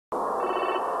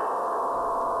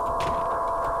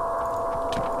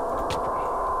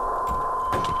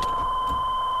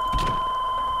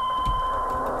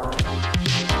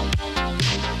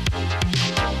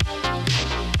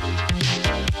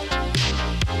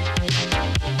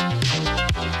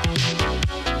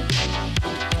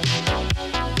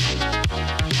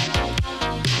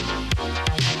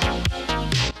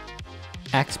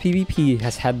Axe PvP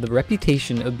has had the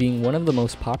reputation of being one of the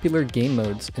most popular game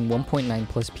modes in 1.9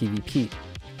 plus PvP.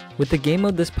 With a game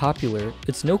mode this popular,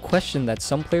 it's no question that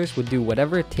some players would do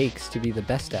whatever it takes to be the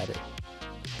best at it.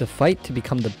 The fight to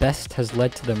become the best has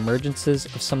led to the emergences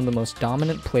of some of the most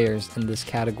dominant players in this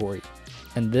category,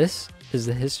 and this is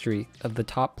the history of the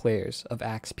top players of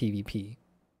Axe PvP.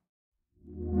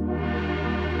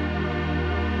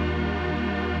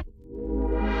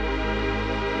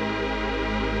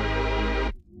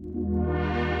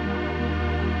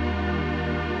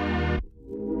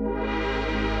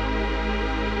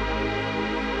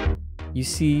 You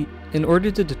see, in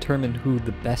order to determine who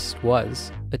the best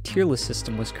was, a tier list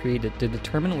system was created to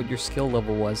determine what your skill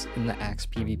level was in the Axe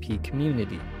PvP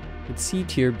community, with C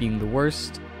tier being the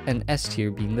worst and S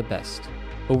tier being the best.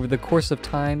 Over the course of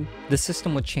time, the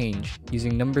system would change,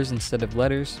 using numbers instead of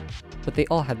letters, but they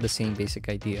all had the same basic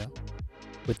idea.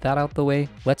 With that out the way,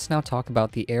 let's now talk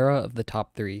about the era of the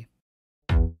top 3.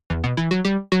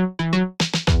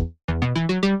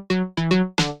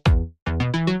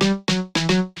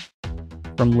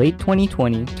 From late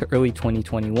 2020 to early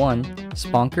 2021,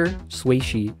 Sponker,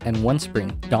 Swayshi, and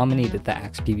OneSpring dominated the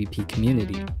Axe PvP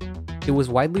community. It was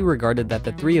widely regarded that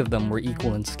the three of them were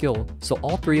equal in skill, so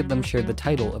all three of them shared the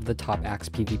title of the top Axe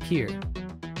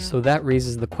PvPer. So that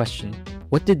raises the question,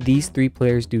 what did these three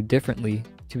players do differently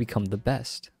to become the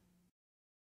best?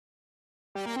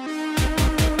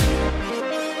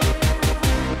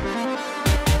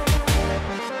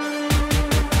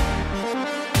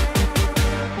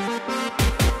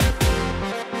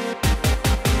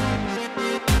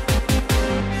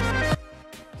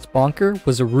 Sponker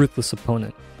was a ruthless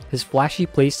opponent. His flashy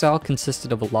playstyle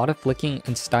consisted of a lot of flicking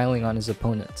and styling on his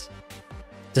opponents.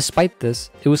 Despite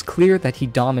this, it was clear that he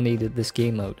dominated this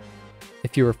game mode.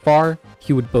 If you were far,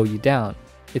 he would bow you down.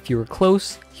 If you were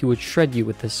close, he would shred you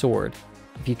with his sword.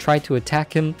 If you tried to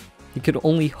attack him, you could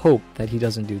only hope that he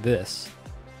doesn't do this.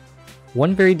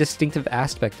 One very distinctive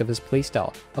aspect of his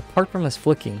playstyle, apart from his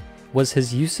flicking, was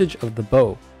his usage of the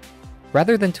bow.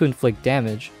 Rather than to inflict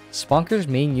damage, Sponker's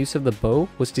main use of the bow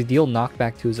was to deal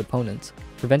knockback to his opponents,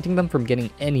 preventing them from getting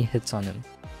any hits on him.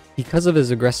 Because of his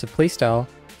aggressive playstyle,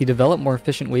 he developed more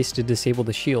efficient ways to disable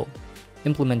the shield,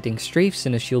 implementing strafes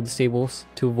in his shield disables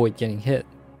to avoid getting hit.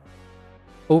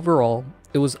 Overall,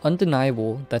 it was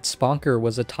undeniable that Sponker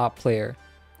was a top player,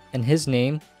 and his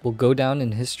name will go down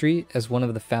in history as one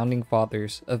of the founding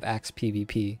fathers of Axe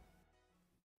PvP.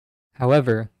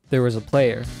 However, there was a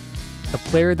player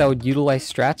that would utilize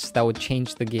strats that would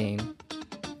change the game.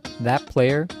 That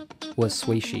player was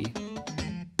Swayshi.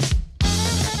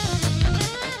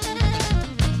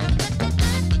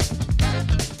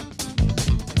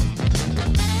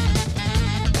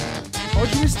 Oh,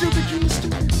 he was stupid,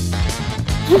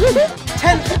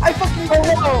 10! I fucking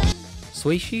know!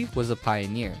 Swayshi was a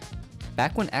pioneer.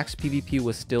 Back when Axe PvP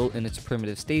was still in its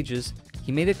primitive stages,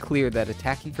 he made it clear that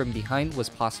attacking from behind was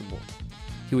possible.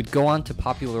 He would go on to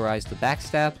popularize the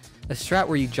backstab, a strat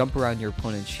where you jump around your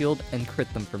opponent's shield and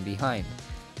crit them from behind.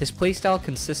 His playstyle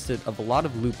consisted of a lot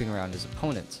of looping around his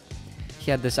opponents. He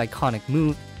had this iconic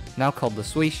move, now called the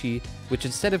Swayshi, which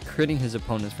instead of critting his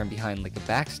opponents from behind like a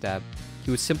backstab,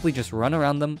 he would simply just run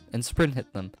around them and sprint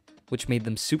hit them, which made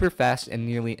them super fast and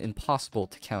nearly impossible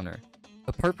to counter.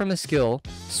 Apart from his skill,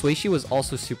 Swayshi was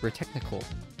also super technical,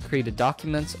 created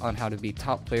documents on how to beat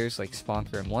top players like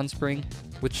Sponker and OneSpring,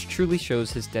 which truly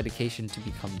shows his dedication to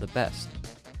become the best.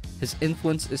 His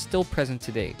influence is still present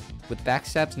today, with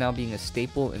backstabs now being a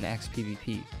staple in Axe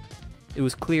PvP. It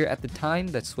was clear at the time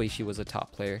that Swayshi was a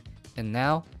top player, and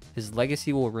now his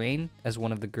legacy will reign as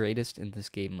one of the greatest in this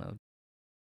game mode.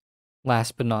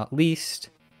 Last but not least,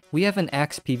 we have an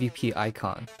Axe PvP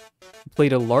icon, who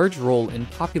played a large role in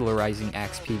popularizing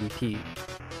Axe PvP.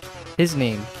 His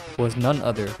name was none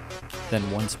other than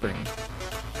OneSpring.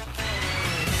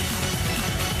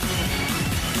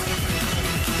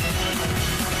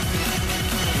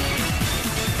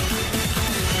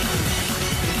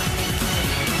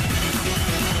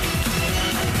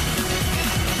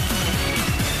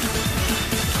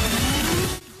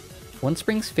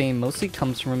 OneSpring's fame mostly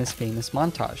comes from his famous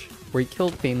montage, where he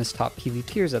killed famous top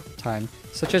PvPers at the time,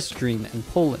 such as Dream and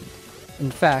Poland. In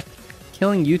fact,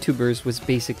 killing YouTubers was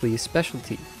basically his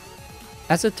specialty.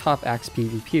 As a top Axe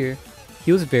PvPer,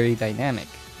 he was very dynamic.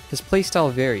 His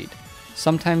playstyle varied.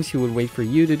 Sometimes he would wait for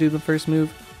you to do the first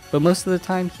move, but most of the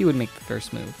time he would make the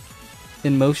first move.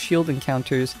 In most shield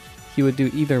encounters, he would do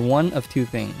either one of two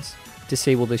things,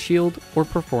 disable the shield or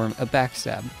perform a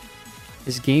backstab.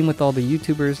 His game with all the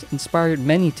YouTubers inspired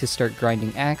many to start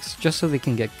grinding Axe just so they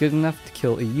can get good enough to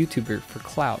kill a YouTuber for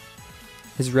clout.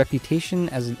 His reputation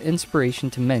as an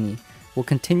inspiration to many will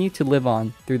continue to live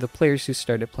on through the players who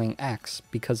started playing Axe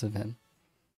because of him.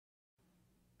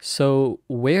 So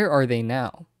where are they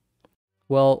now?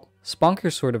 Well,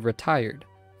 Sponker sort of retired,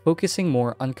 focusing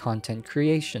more on content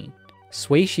creation.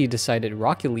 Swayshi decided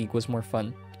Rocket League was more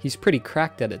fun. He's pretty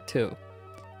cracked at it too.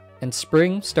 And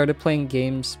Spring started playing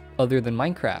games other than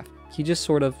Minecraft. He just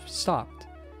sort of stopped.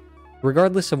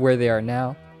 Regardless of where they are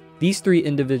now, these three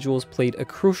individuals played a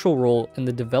crucial role in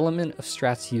the development of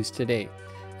strats used today,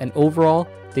 and overall,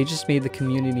 they just made the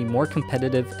community more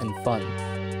competitive and fun.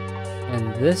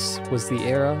 And this was the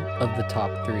era of the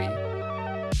top 3.